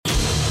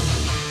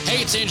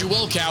Hey, it's Andrew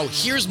Wilkow.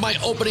 Here's my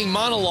opening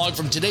monologue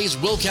from today's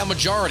Wilkow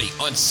Majority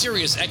on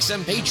Sirius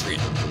XM Patriot.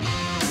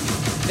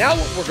 Now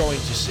what we're going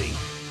to see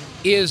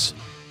is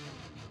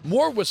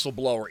more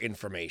whistleblower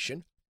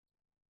information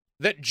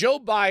that Joe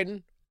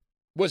Biden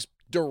was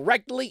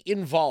directly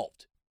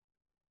involved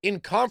in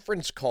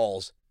conference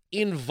calls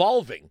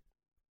involving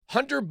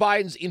Hunter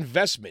Biden's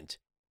investment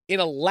in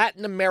a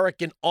Latin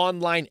American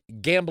online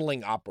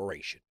gambling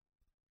operation,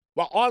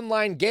 while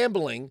online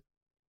gambling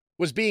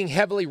was being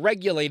heavily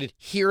regulated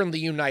here in the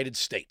United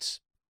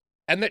States,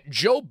 and that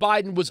Joe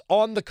Biden was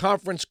on the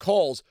conference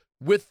calls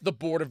with the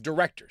board of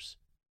directors.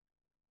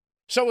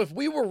 So if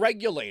we were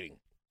regulating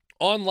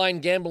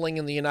online gambling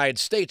in the United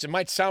States, it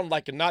might sound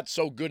like a not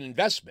so good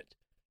investment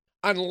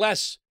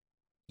unless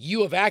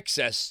you have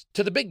access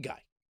to the big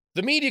guy.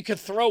 The media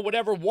could throw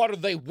whatever water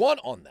they want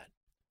on that.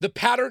 The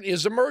pattern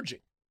is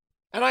emerging.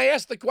 And I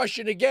ask the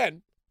question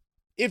again,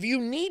 if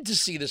you need to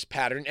see this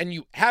pattern and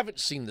you haven't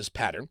seen this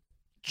pattern,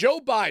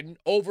 Joe Biden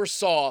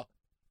oversaw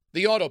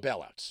the auto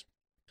bailouts.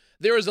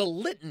 There is a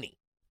litany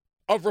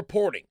of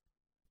reporting,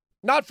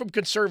 not from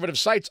conservative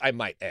sites, I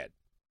might add,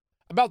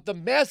 about the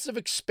massive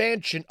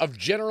expansion of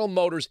General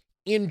Motors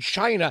in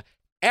China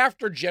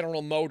after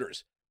General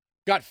Motors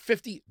got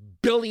 $50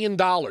 billion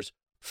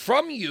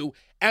from you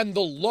and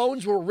the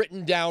loans were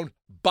written down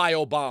by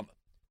Obama.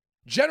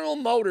 General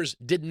Motors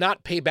did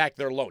not pay back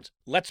their loans.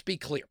 Let's be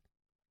clear.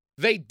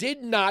 They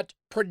did not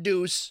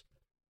produce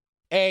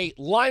a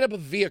lineup of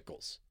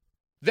vehicles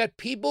that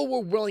people were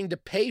willing to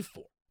pay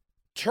for,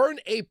 turn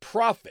a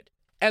profit,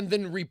 and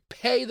then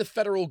repay the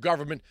federal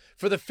government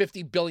for the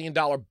 $50 billion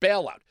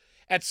bailout.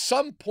 At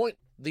some point,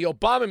 the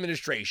Obama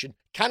administration,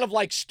 kind of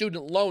like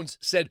student loans,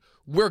 said,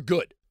 we're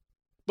good.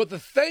 But the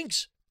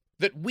thanks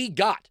that we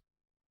got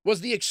was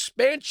the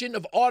expansion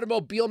of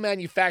automobile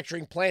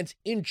manufacturing plants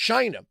in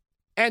China.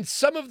 And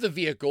some of the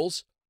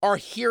vehicles are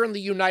here in the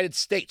United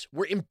States.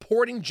 We're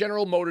importing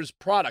General Motors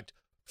product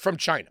from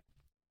China.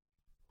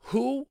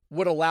 Who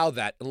would allow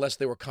that unless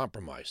they were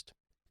compromised?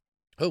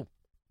 Who?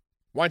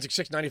 Weinzig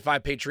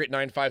 695 Patriot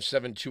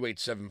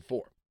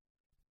 957-2874.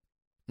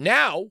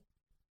 Now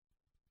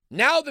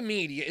the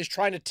media is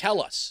trying to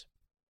tell us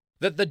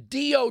that the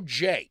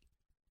DOJ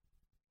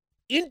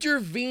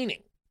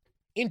intervening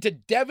into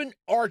Devon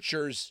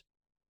Archer's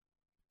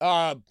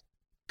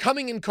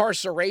coming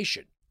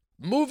incarceration,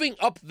 moving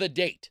up the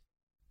date,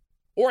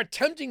 or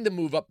attempting to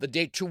move up the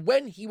date to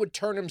when he would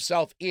turn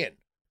himself in,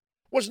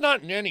 was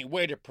not in any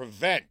way to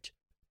prevent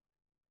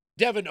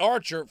Devon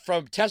Archer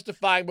from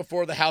testifying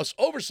before the House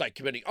Oversight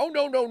Committee. Oh,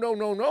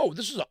 no.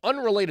 This is an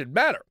unrelated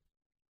matter.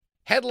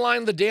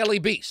 Headline The Daily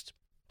Beast.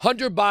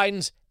 Hunter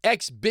Biden's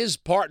ex-biz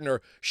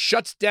partner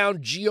shuts down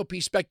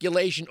GOP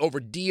speculation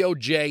over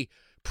DOJ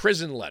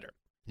prison letter.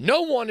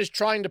 No one is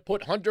trying to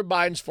put Hunter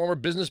Biden's former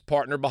business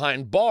partner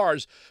behind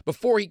bars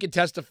before he can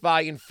testify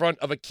in front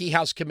of a key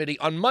House committee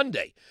on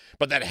Monday.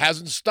 But that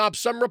hasn't stopped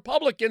some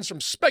Republicans from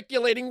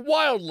speculating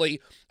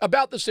wildly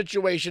about the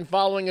situation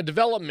following a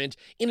development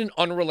in an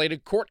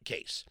unrelated court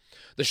case.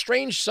 The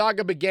strange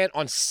saga began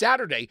on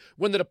Saturday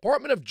when the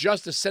Department of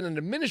Justice sent an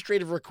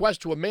administrative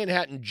request to a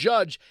Manhattan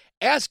judge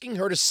asking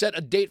her to set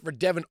a date for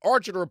Devon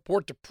Archer to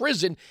report to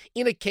prison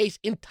in a case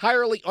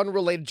entirely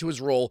unrelated to his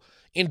role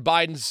in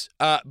Biden's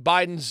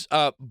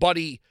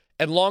buddy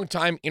and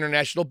longtime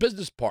international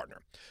business partner.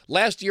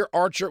 Last year,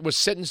 Archer was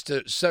sentenced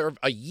to serve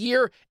a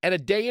year and a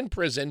day in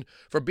prison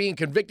for being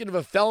convicted of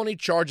a felony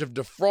charge of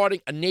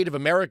defrauding a Native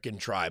American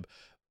tribe.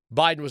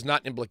 Biden was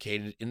not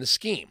implicated in the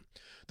scheme.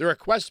 The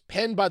request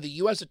penned by the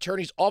U.S.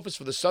 Attorney's Office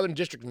for the Southern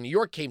District of New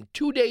York came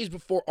 2 days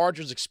before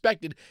Archer is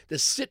expected to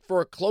sit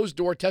for a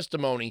closed-door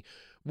testimony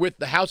with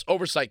the House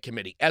Oversight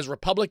Committee. As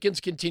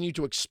Republicans continue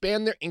to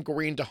expand their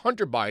inquiry into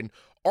Hunter Biden,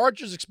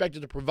 Archer is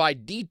expected to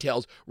provide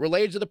details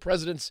related to the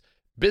president's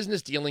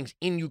business dealings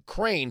in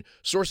Ukraine,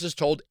 sources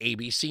told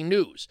ABC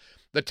News.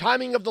 The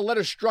timing of the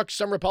letter struck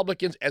some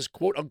Republicans as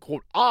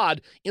quote-unquote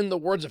odd, in the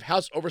words of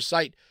House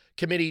Oversight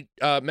Committee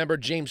member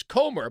James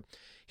Comer.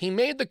 He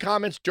made the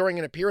comments during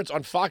an appearance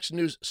on Fox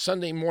News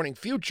Sunday Morning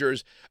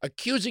Futures,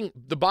 accusing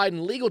the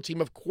Biden legal team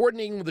of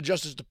coordinating with the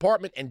Justice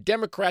Department and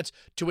Democrats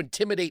to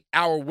intimidate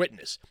our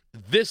witness.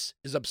 This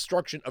is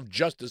obstruction of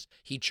justice,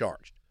 he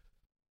charged.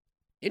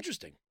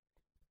 Interesting.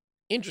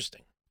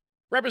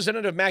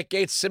 Representative Matt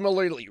Gaetz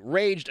similarly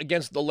raged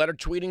against the letter,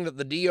 tweeting that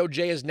the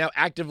DOJ is now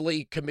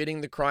actively committing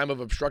the crime of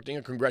obstructing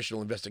a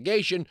congressional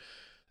investigation.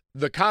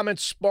 The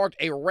comments sparked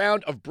a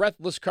round of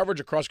breathless coverage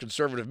across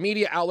conservative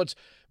media outlets,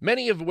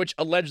 many of which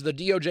alleged the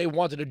DOJ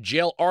wanted to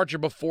jail Archer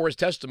before his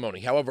testimony.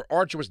 However,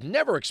 Archer was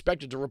never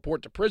expected to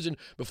report to prison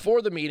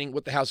before the meeting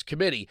with the House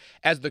committee,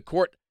 as the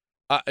court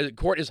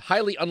is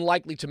highly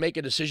unlikely to make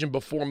a decision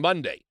before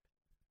Monday.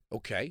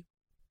 Okay,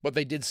 but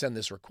they did send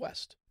this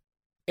request.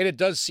 And it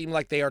does seem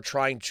like they are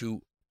trying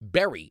to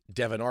bury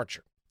Devon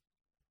Archer.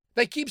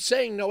 They keep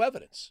saying no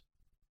evidence.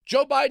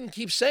 Joe Biden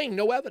keeps saying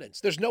no evidence.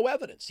 There's no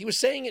evidence. He was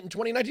saying it in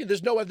 2019.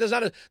 There's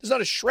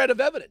not a shred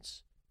of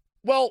evidence.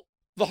 Well,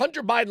 the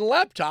Hunter Biden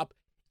laptop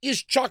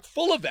is chock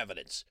full of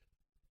evidence,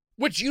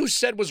 which you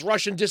said was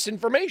Russian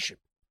disinformation.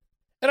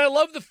 And I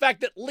love the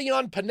fact that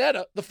Leon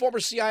Panetta, the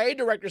former CIA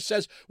director,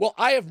 says, well,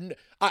 I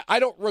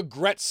don't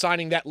regret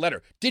signing that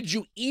letter. Did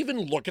you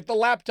even look at the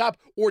laptop,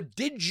 or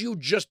did you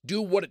just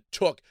do what it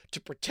took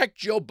to protect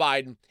Joe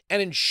Biden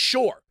and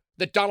ensure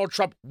that Donald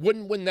Trump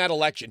wouldn't win that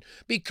election?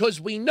 Because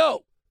we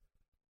know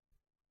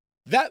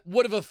that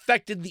would have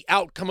affected the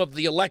outcome of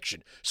the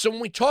election. So when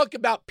we talk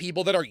about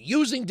people that are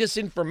using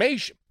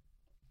disinformation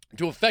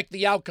to affect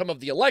the outcome of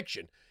the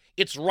election,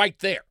 it's right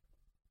there.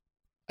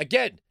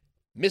 Again,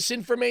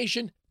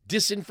 misinformation,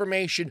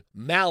 disinformation,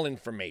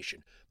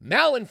 malinformation.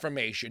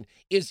 Malinformation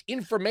is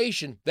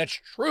information that's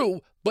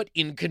true but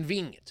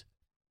inconvenient.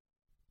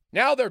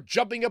 Now they're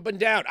jumping up and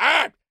down.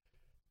 A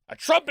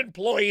Trump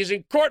employee is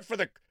in court for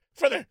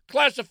the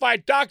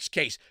classified docs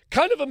case.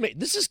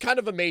 This is kind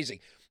of amazing.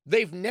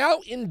 They've now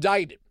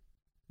indicted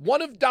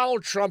one of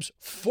Donald Trump's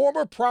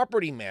former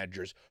property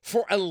managers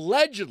for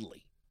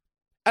allegedly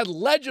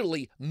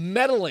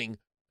meddling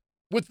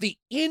with the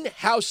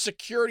in-house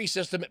security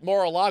system at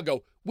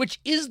Mar-a-Lago, which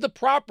is the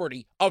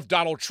property of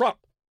Donald Trump.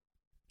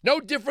 No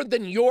different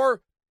than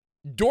your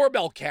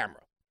doorbell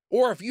camera,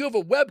 or if you have a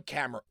web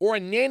camera or a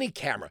nanny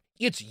camera,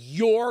 it's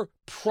your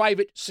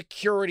private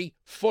security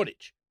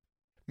footage.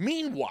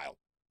 Meanwhile,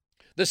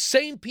 the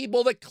same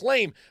people that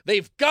claim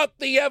they've got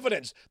the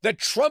evidence that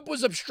Trump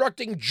was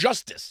obstructing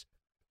justice,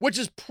 which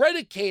is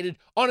predicated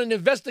on an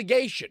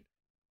investigation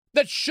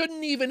that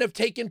shouldn't even have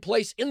taken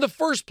place in the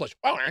first place.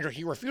 Well, Andrew,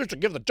 he refused to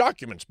give the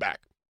documents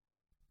back.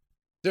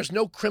 There's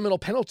no criminal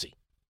penalty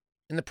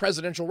in the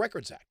Presidential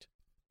Records Act.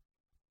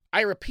 I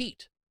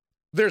repeat,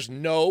 there's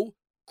no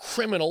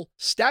criminal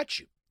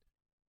statute.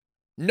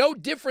 No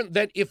different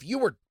than if you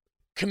were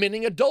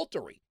committing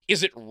adultery.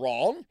 Is it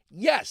wrong?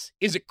 Yes.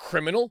 Is it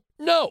criminal?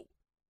 No.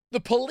 The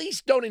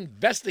police don't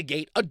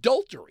investigate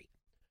adultery.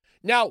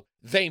 Now,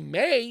 they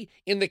may,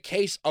 in the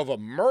case of a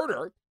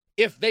murder,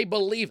 if they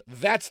believe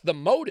that's the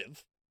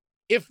motive,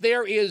 if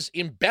there is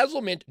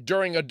embezzlement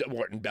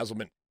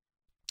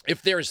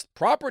if there's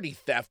property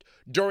theft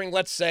during,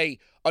 let's say,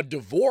 a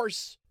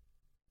divorce,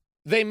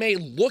 they may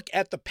look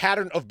at the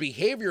pattern of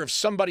behavior of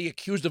somebody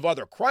accused of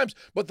other crimes,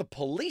 but the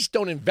police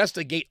don't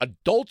investigate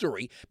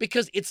adultery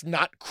because it's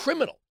not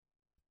criminal.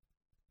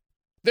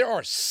 There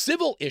are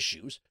civil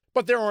issues,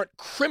 but there aren't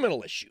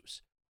criminal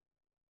issues.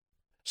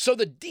 So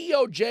the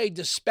DOJ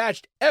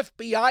dispatched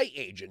FBI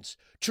agents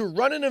to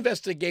run an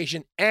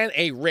investigation and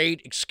a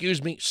raid,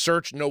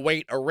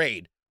 a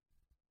raid,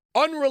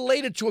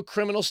 unrelated to a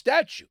criminal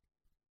statute,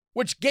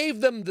 which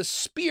gave them the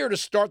spear to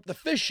start the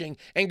fishing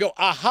and go,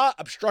 aha,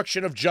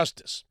 obstruction of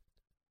justice.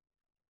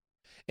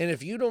 And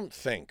if you don't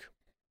think,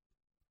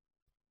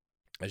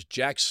 as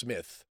Jack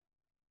Smith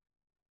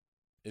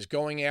is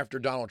going after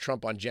Donald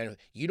Trump on January,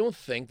 you don't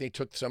think they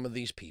took some of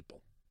these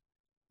people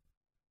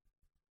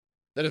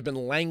that have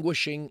been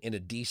languishing in a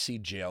D.C.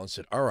 jail and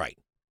said, all right,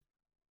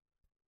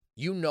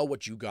 you know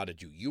what you got to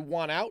do. You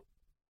want out?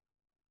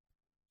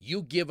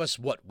 You give us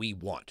what we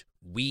want.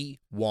 We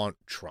want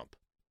Trump.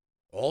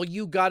 All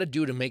you got to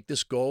do to make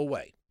this go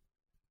away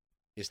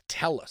is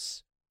tell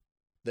us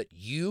that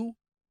you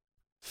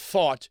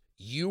thought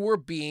you were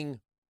being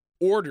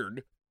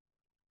ordered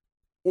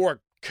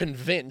or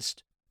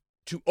convinced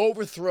to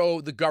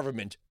overthrow the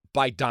government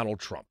by Donald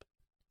Trump.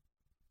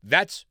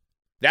 That's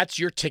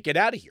your ticket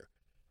out of here.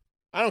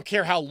 I don't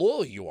care how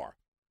loyal you are,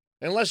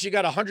 unless you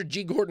got 100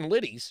 G. Gordon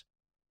Liddies,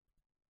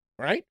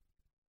 right?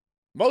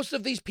 Most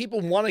of these people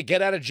want to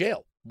get out of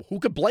jail. Who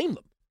could blame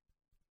them?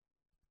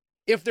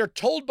 If they're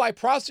told by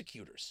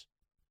prosecutors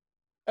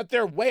that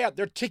their way out,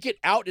 their ticket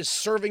out is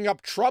serving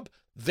up Trump,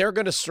 they're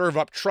going to serve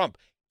up Trump,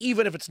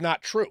 even if it's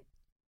not true.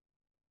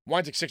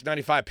 Wines at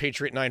 695,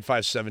 Patriot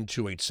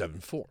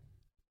 957-2874.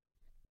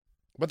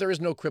 But there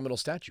is no criminal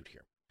statute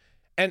here.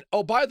 And,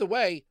 oh, by the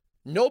way,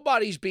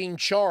 nobody's being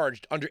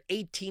charged under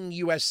 18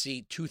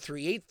 U.S.C.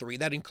 2383.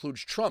 That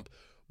includes Trump.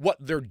 What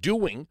they're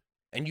doing,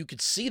 and you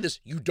could see this,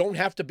 you don't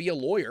have to be a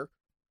lawyer.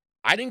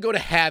 I didn't go to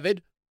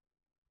Harvard.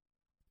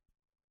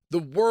 The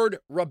word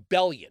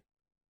rebellion.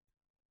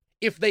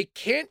 If they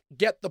can't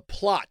get the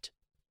plot,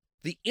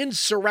 the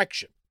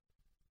insurrection,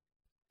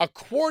 a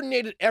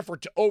coordinated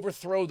effort to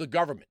overthrow the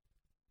government,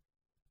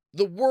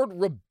 the word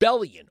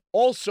rebellion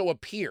also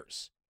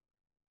appears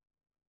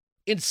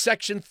in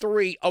Section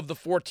 3 of the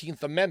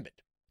 14th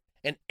Amendment.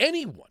 And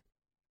anyone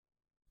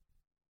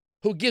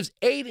who gives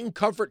aid and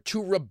comfort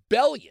to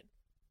rebellion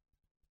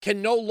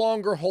can no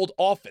longer hold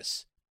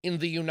office in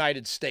the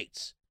United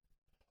States.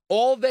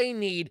 All they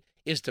need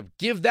is to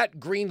give that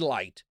green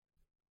light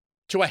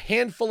to a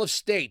handful of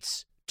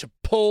states to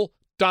pull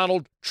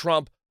Donald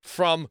Trump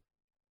from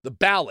the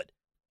ballot.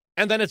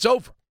 And then it's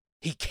over.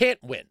 He can't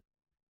win.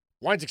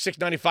 Wines at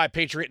 695,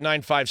 Patriot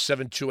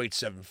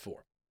 957-2874.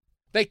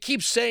 They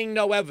keep saying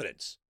no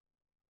evidence.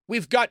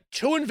 We've got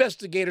 2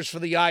 investigators for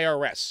the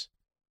IRS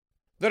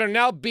that are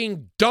now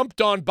being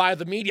dumped on by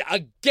the media.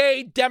 A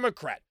gay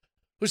Democrat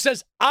who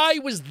says, I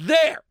was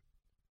there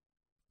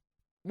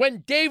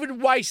when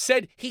David Weiss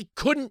said he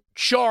couldn't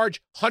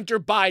charge Hunter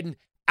Biden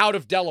out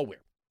of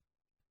Delaware.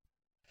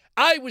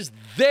 I was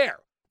there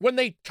when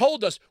they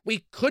told us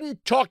we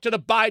couldn't talk to the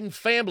Biden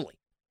family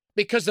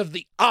because of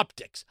the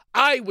optics.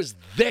 I was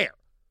there.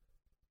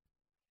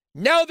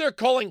 Now they're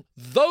calling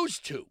those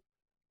two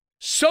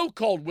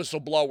so-called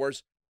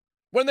whistleblowers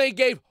when they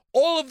gave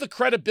all of the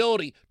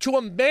credibility to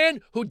a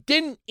man who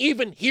didn't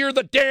even hear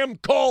the damn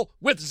call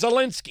with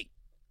Zelensky.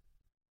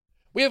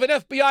 We have an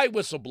FBI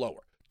whistleblower,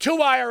 2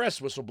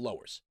 IRS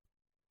whistleblowers.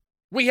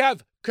 We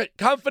have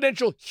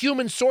confidential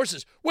human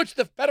sources, which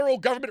the federal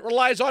government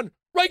relies on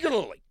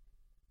regularly.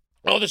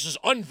 Oh, this is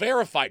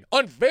unverified.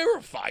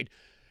 Unverified?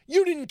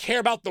 You didn't care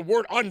about the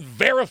word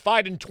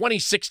unverified in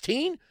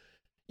 2016.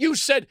 You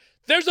said,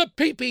 there's a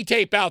PP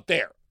tape out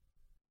there.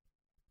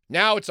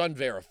 Now it's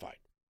unverified.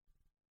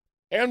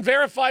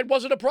 Unverified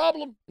wasn't a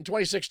problem in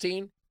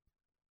 2016.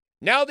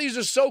 Now these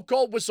are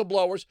so-called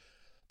whistleblowers.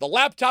 The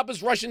laptop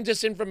is Russian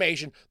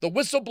disinformation. The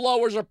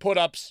whistleblowers are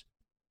put-ups.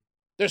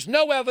 There's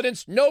no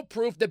evidence, no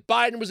proof that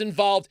Biden was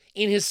involved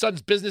in his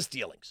son's business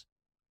dealings.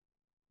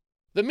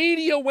 The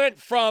media went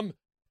from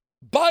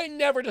Biden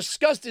never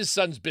discussed his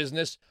son's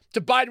business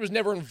to Biden was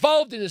never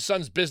involved in his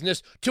son's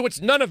business to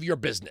it's none of your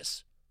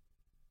business.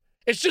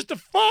 It's just a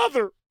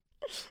father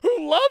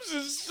who loves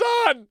his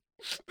son.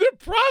 They're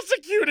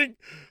prosecuting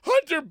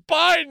Hunter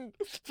Biden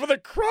for the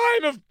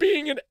crime of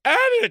being an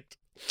addict.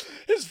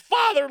 His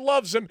father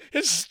loves him.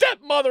 His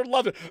stepmother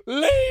loves him.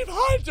 Leave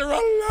Hunter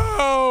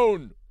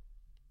alone.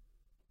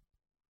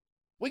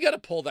 We got to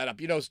pull that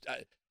up. You know,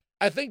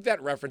 I think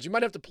that reference, you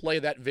might have to play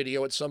that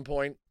video at some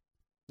point,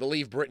 the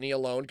Leave Britney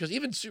Alone, because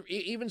even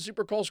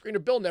Super Call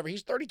Screener Bill never,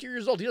 he's 32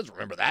 years old. He doesn't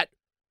remember that.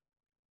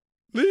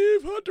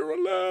 Leave Hunter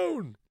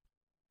alone.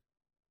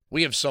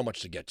 We have so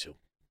much to get to.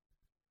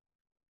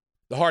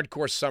 The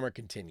hardcore summer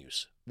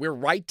continues. We're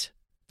right.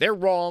 They're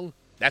wrong.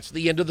 That's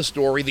the end of the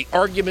story. The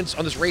arguments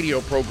on this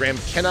radio program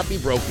cannot be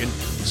broken.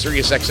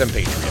 SiriusXM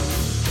Patriot.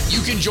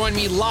 You can join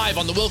me live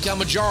on the Will Count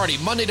Majority,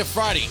 Monday to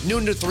Friday,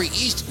 noon to 3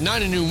 East,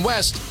 9 to noon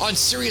West, on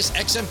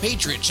SiriusXM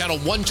Patriot, channel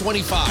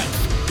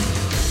 125.